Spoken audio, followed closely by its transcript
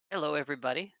Hello,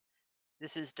 everybody.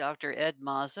 This is Dr. Ed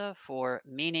Mazza for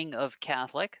Meaning of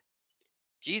Catholic.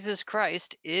 Jesus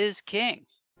Christ is King.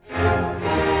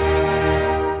 I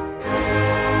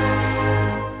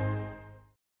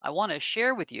want to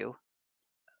share with you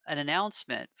an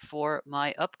announcement for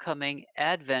my upcoming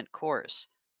Advent course.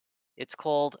 It's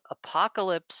called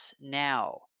Apocalypse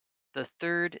Now, the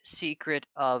Third Secret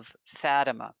of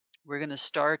Fatima. We're going to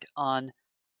start on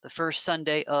the first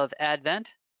Sunday of Advent.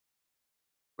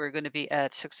 We're going to be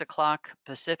at 6 o'clock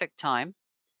Pacific time.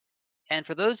 And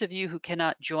for those of you who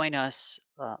cannot join us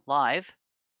live,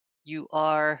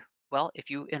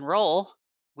 if you enroll,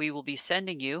 we will be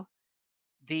sending you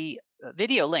the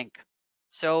video link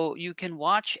so you can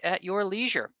watch at your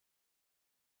leisure.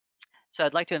 So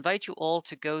I'd like to invite you all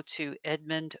to go to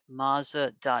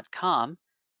edmundmazza.com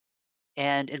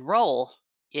and enroll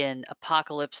in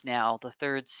Apocalypse Now, the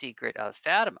Third Secret of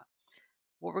Fatima.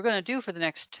 What we're going to do for the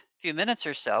next few minutes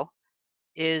or so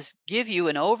is give you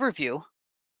an overview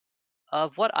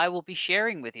of what I will be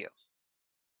sharing with you.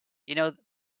 You know,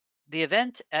 the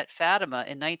event at Fatima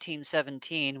in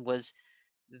 1917 was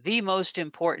the most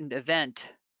important event,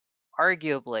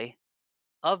 arguably,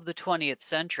 of the 20th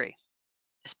century,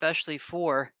 especially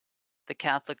for the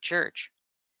Catholic Church.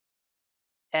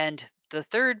 And the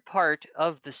third part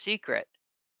of the secret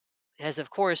has,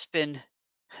 of course, been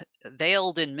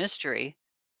veiled in mystery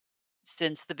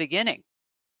since the beginning.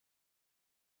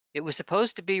 It was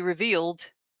supposed to be revealed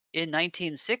in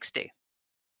 1960.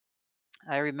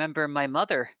 I remember my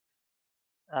mother,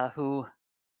 who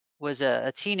was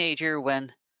a teenager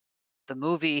when the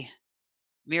movie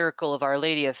Miracle of Our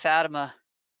Lady of Fatima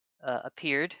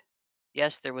appeared.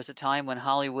 Yes, there was a time when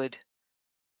Hollywood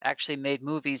actually made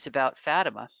movies about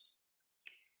Fatima.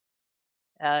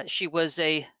 She was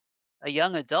a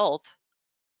young adult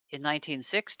in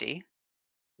 1960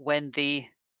 when the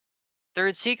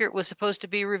third secret was supposed to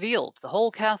be revealed. The whole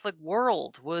Catholic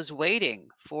world was waiting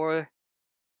for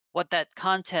what that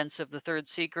contents of the third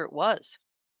secret was.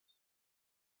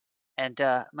 And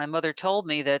my mother told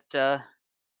me that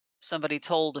somebody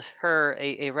told her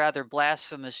a rather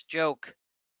blasphemous joke.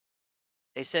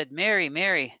 They said, Mary,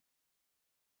 Mary,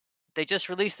 they just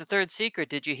released the third secret.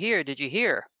 Did you hear? Did you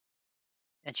hear?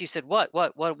 And she said,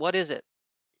 what is it?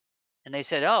 And they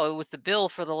said, oh, it was the bill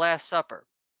for the Last Supper.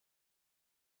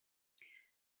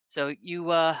 So you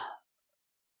had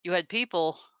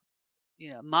people,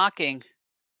 mocking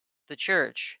the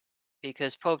church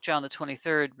because Pope John the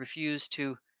 23rd refused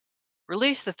to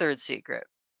release the third secret.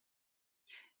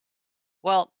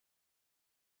 Well,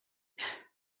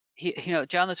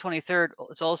 John the 23rd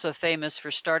is also famous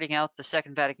for starting out the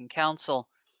Second Vatican Council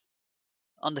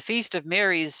on the Feast of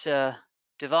Mary's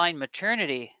divine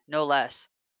maternity, no less,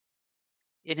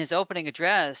 in his opening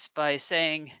address by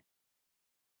saying,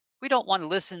 we don't want to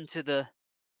listen to the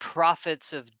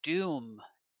prophets of doom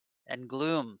and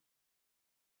gloom.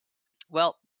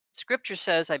 Well, Scripture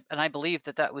says, and I believe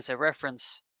that was a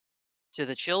reference to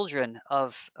the children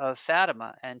of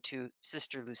Fatima and to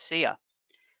Sister Lucia.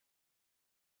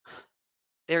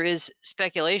 There is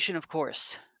speculation, of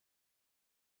course,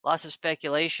 lots of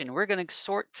speculation. We're going to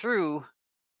sort through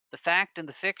the fact and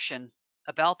the fiction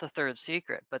about the third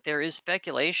secret, but there is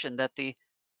speculation that the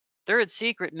third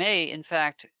secret may, in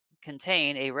fact,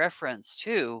 contain a reference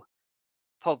to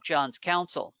Pope John's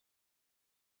council,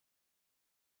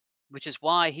 which is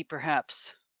why he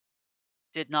perhaps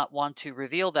did not want to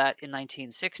reveal that in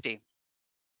 1960.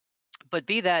 But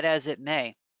be that as it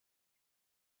may,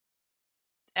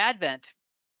 Advent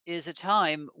is a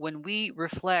time when we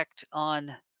reflect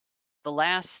on the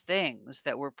last things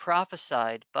that were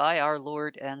prophesied by our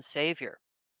Lord and Savior.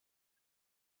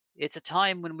 It's a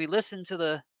time when we listen to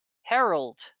the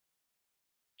herald,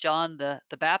 John the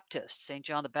Baptist, St.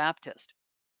 John the Baptist.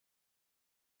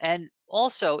 And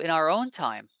also in our own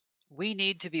time, we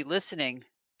need to be listening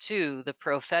to the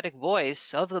prophetic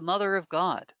voice of the Mother of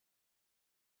God.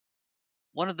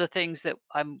 One of the things that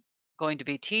I'm going to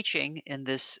be teaching in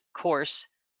this course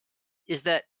is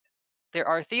that there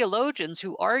are theologians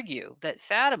who argue that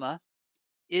Fatima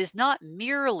is not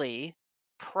merely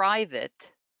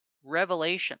private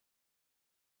revelation,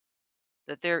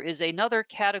 that there is another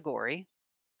category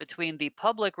between the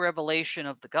public revelation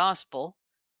of the gospel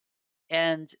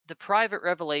and the private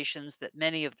revelations that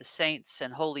many of the saints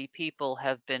and holy people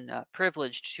have been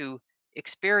privileged to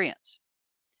experience.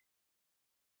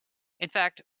 In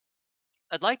fact,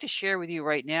 I'd like to share with you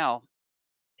right now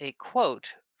a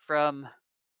quote from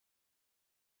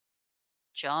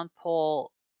John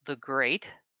Paul the Great,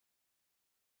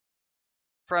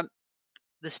 from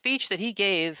the speech that he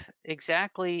gave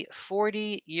exactly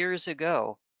 40 years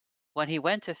ago when he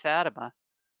went to Fatima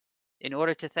in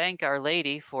order to thank Our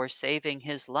Lady for saving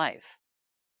his life.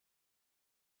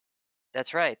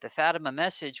 That's right, the Fatima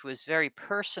message was very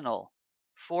personal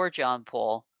for John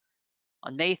Paul.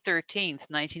 On May 13th,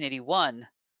 1981,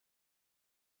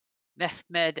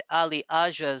 Mehmed Ali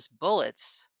Aja's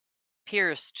bullets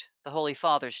pierced the Holy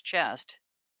Father's chest.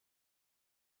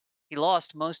 He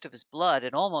lost most of his blood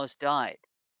and almost died.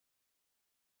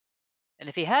 And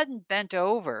if he hadn't bent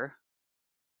over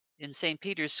in St.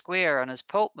 Peter's Square on his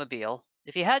Pope-mobile,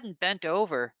 if he hadn't bent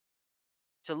over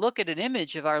to look at an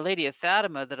image of Our Lady of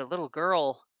Fatima that a little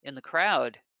girl in the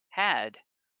crowd had,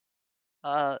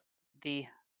 uh, the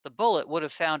bullet would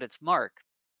have found its mark.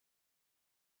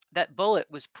 That bullet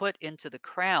was put into the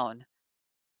crown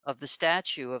of the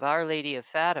statue of Our Lady of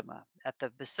Fatima at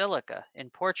the Basilica in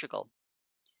Portugal.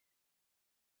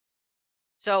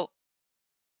 So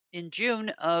in June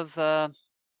of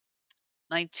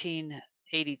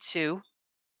 1982,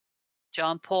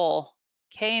 John Paul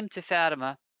came to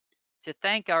Fatima to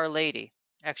thank Our Lady.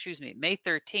 Excuse me, May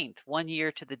 13th, 1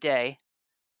 year to the day,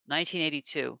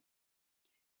 1982.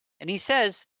 And he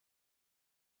says,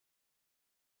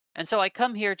 and so I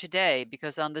come here today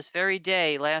because on this very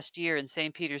day last year in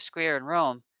St. Peter's Square in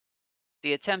Rome,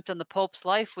 the attempt on the Pope's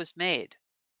life was made.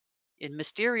 In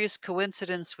mysterious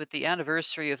coincidence with the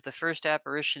anniversary of the first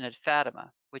apparition at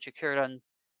Fatima, which occurred on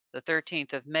the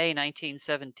 13th of May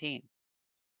 1917.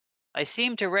 I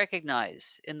seem to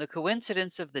recognize in the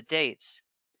coincidence of the dates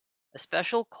a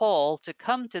special call to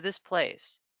come to this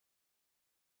place.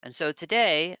 And so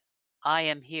today I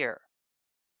am here.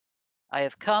 I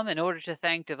have come in order to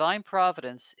thank Divine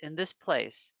Providence in this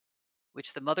place,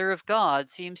 which the Mother of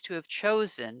God seems to have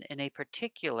chosen in a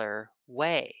particular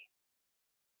way.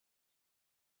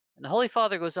 And the Holy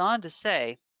Father goes on to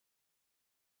say,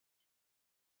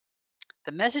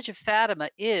 the message of Fatima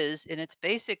is, in its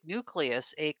basic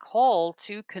nucleus, a call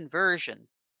to conversion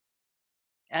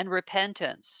and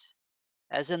repentance,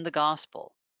 as in the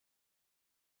Gospel.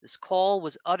 This call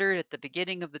was uttered at the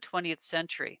beginning of the 20th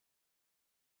century,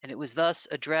 and it was thus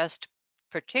addressed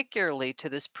particularly to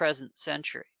this present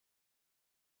century.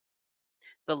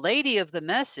 The lady of the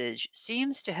message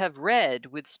seems to have read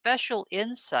with special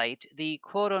insight the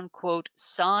quote-unquote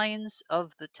signs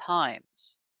of the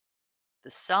times,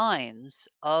 the signs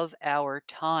of our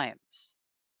times.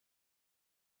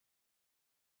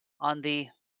 On the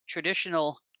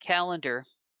traditional calendar,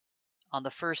 on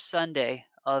the first Sunday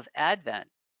of Advent,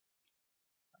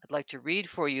 I'd like to read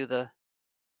for you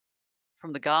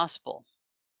from the Gospel.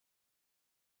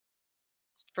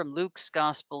 It's from Luke's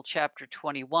Gospel, chapter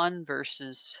 21,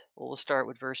 we'll start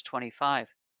with verse 25.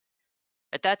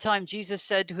 At that time, Jesus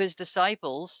said to his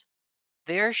disciples,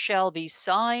 there shall be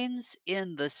signs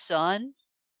in the sun,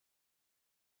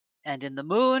 and in the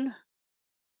moon,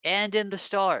 and in the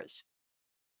stars,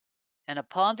 and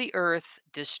upon the earth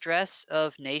distress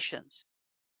of nations,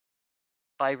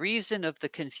 by reason of the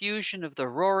confusion of the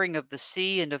roaring of the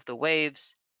sea and of the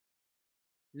waves,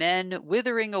 men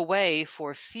withering away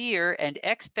for fear and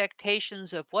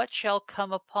expectations of what shall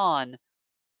come upon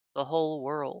the whole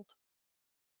world.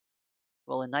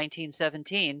 Well, in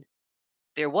 1917,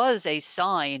 there was a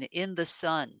sign in the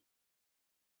sun.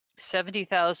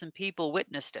 70,000 people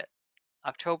witnessed it,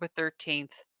 October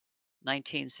 13th,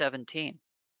 1917,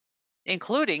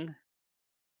 including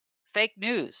fake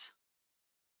news,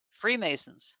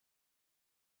 Freemasons.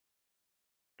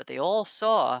 But they all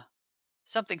saw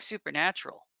something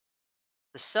supernatural.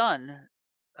 The sun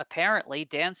apparently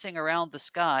dancing around the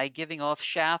sky, giving off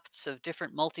shafts of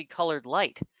different multicolored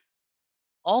light,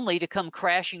 only to come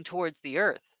crashing towards the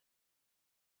earth,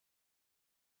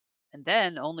 and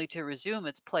then only to resume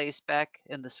its place back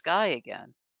in the sky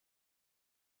again,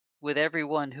 with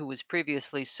everyone who was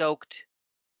previously soaked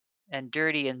and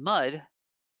dirty in mud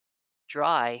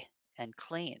dry and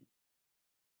clean.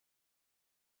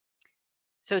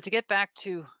 So to get back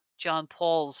to John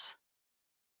Paul's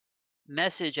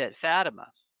message at Fatima,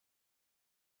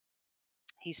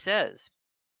 he says,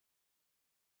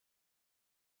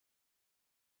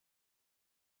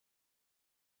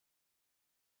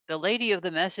 the lady of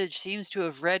the message seems to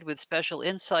have read with special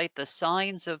insight the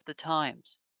signs of the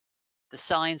times, the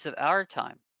signs of our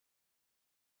time.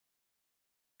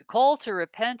 The call to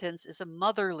repentance is a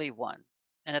motherly one,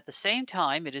 and at the same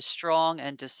time it is strong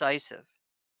and decisive.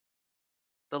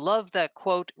 The love that,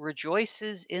 quote,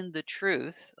 rejoices in the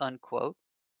truth, unquote,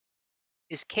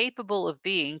 is capable of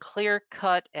being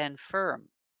clear-cut and firm.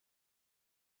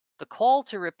 The call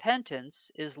to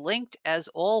repentance is linked, as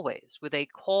always, with a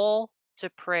call to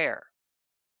prayer.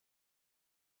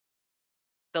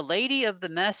 The lady of the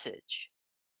message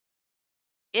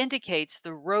indicates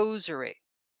the rosary,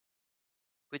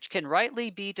 which can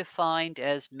rightly be defined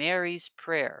as Mary's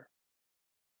prayer,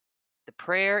 the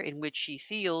prayer in which she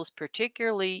feels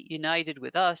particularly united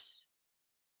with us.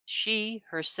 She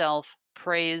herself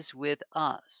prays with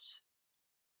us.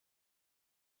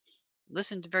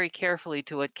 Listen very carefully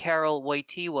to what Carol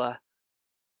Wojtyła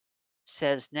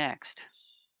says next.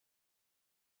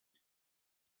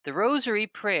 The Rosary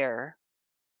Prayer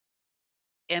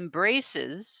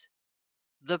embraces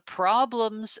the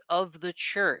problems of the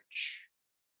Church,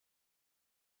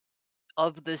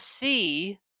 of the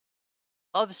See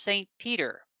of St.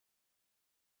 Peter,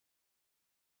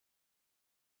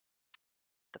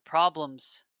 the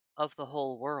problems of the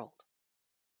whole world.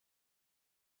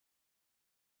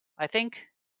 I think,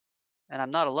 and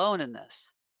I'm not alone in this,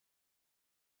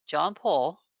 John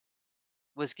Paul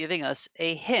was giving us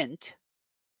a hint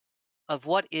of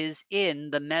what is in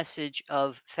the message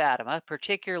of Fatima,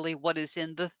 particularly what is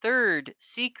in the third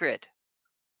secret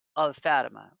of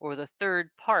Fatima, or the third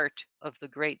part of the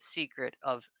great secret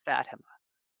of Fatima.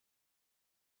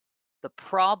 The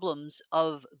problems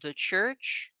of the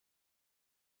Church,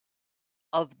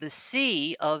 of the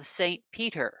See of St.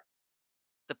 Peter,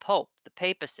 the Pope, the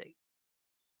papacy.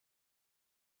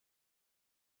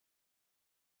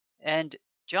 And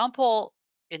John Paul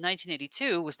in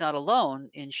 1982 was not alone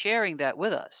in sharing that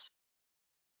with us.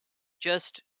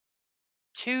 Just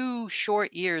 2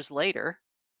 short years later,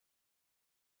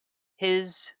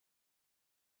 his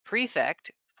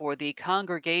prefect for the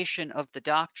Congregation of the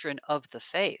Doctrine of the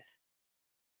Faith,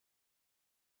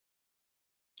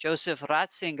 Joseph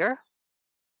Ratzinger,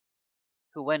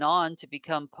 who went on to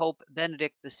become Pope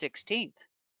Benedict XVI,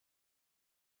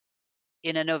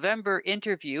 in a November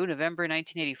interview, November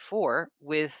 1984,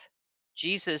 with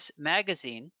Jesus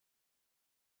Magazine,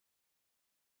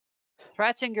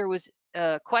 Ratzinger was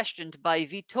questioned by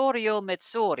Vittorio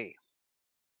Mezzori.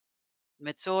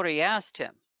 Mezzori asked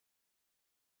him,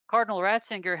 Cardinal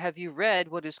Ratzinger, have you read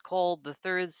what is called the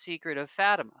third secret of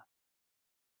Fatima,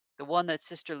 the one that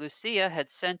Sister Lucia had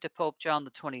sent to Pope John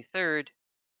the 23rd,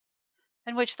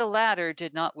 and which the latter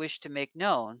did not wish to make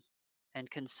known and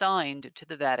consigned to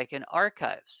the Vatican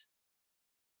archives?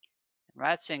 And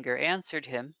Ratzinger answered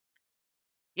him,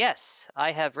 yes,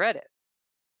 I have read it.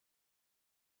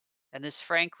 And this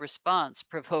frank response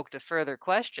provoked a further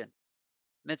question.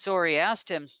 Mezzori asked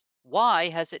him, why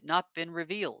has it not been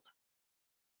revealed?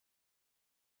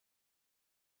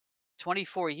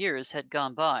 24 years had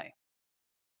gone by.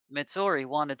 Mezzori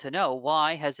wanted to know,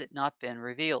 why has it not been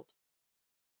revealed?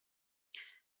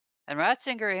 And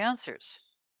Ratzinger answers,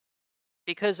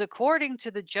 because according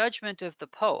to the judgment of the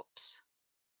popes,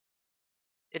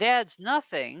 it adds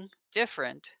nothing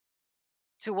different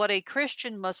to what a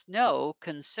Christian must know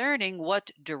concerning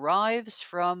what derives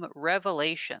from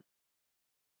revelation.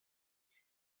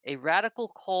 A radical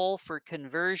call for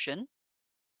conversion,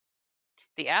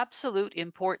 the absolute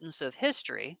importance of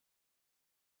history,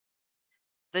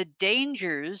 the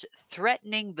dangers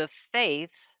threatening the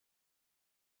faith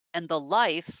and the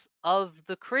life of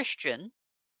the Christian,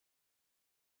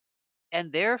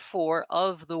 and therefore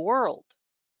of the world.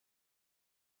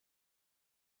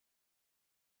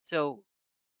 So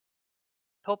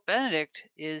Pope Benedict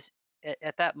is,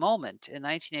 at that moment in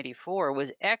 1984,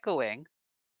 was echoing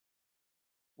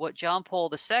what John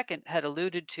Paul II had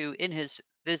alluded to in his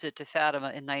visit to Fatima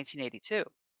in 1982.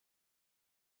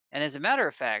 And as a matter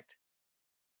of fact,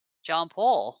 John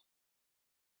Paul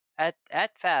at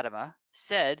Fatima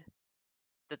said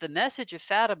that the message of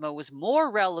Fatima was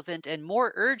more relevant and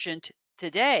more urgent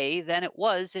today than it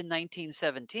was in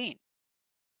 1917.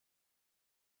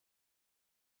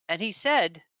 And he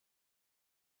said,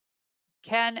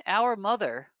 can our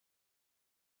mother,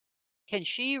 can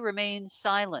she remain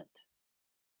silent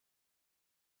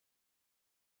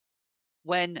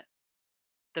when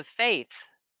the faith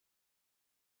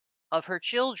of her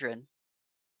children,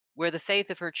 where the faith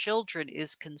of her children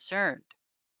is concerned?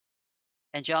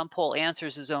 And John Paul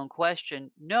answers his own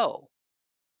question, no,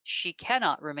 she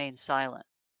cannot remain silent.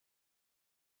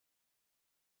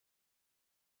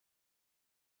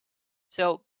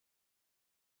 So,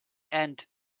 and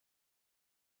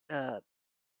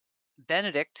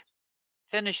Benedict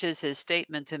finishes his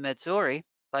statement to Mezzori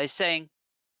by saying,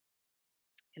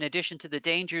 in addition to the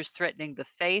dangers threatening the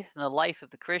faith and the life of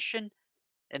the Christian,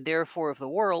 and therefore of the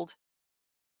world,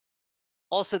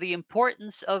 also the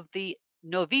importance of the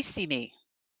novissimi.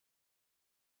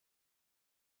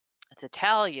 It's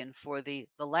Italian for the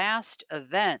last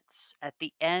events at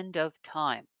the end of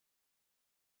time.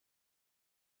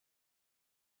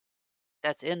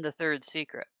 That's in the third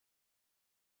secret.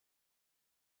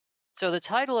 So the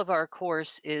title of our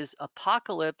course is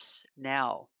Apocalypse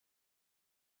Now.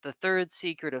 the third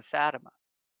secret of Fatima.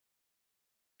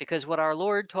 Because what our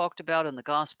Lord talked about in the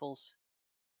Gospels,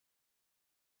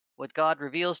 what God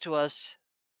reveals to us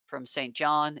from St.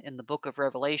 John in the book of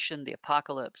Revelation, the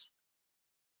Apocalypse,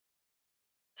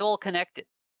 it's all connected.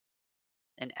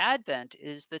 And Advent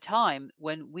is the time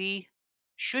when we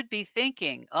should be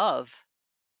thinking of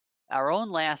our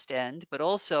own last end, but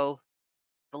also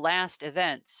the last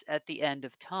events at the end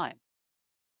of time.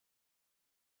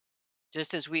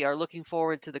 Just as we are looking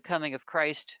forward to the coming of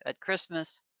Christ at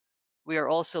Christmas, we are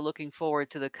also looking forward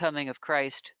to the coming of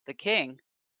Christ the King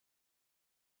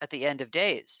at the end of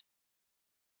days.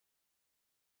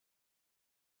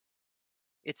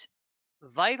 It's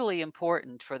vitally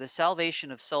important for the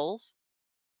salvation of souls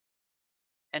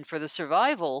and for the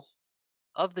survival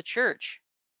of the church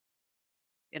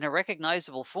in a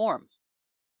recognizable form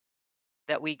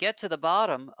that we get to the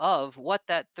bottom of what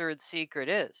that third secret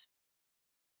is.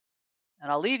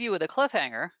 And I'll leave you with a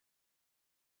cliffhanger.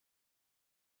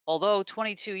 Although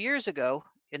 22 years ago,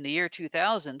 in the year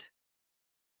 2000,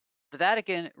 the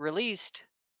Vatican released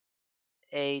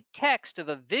a text of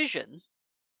a vision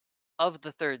of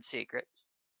the third secret,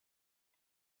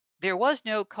 there was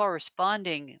no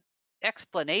corresponding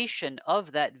explanation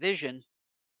of that vision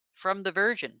from the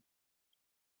Virgin,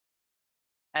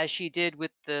 as she did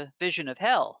with the vision of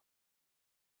hell.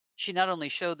 She not only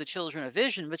showed the children a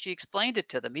vision, but she explained it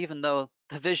to them, even though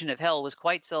the vision of hell was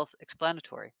quite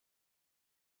self-explanatory.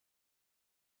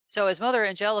 So as Mother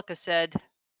Angelica said,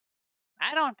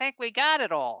 I don't think we got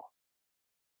it all.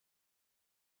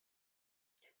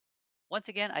 Once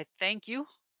again, I thank you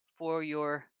for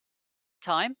your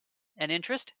time and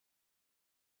interest.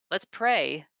 Let's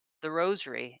pray the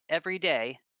rosary every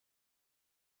day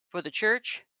for the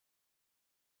church,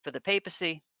 for the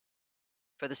papacy,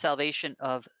 for the salvation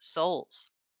of souls,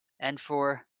 and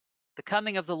for the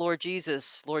coming of the Lord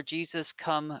Jesus. Lord Jesus,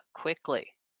 come quickly.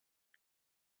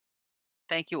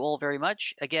 Thank you all very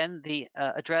much. Again, the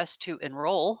address to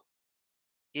enroll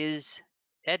is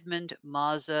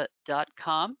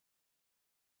edmundmaza.com.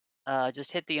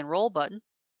 Just hit the enroll button,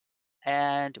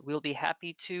 and we'll be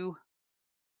happy to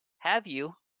have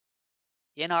you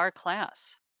in our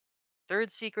class.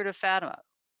 Third Secret of Fatima.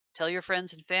 Tell your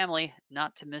friends and family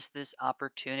not to miss this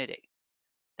opportunity.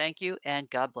 Thank you, and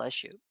God bless you.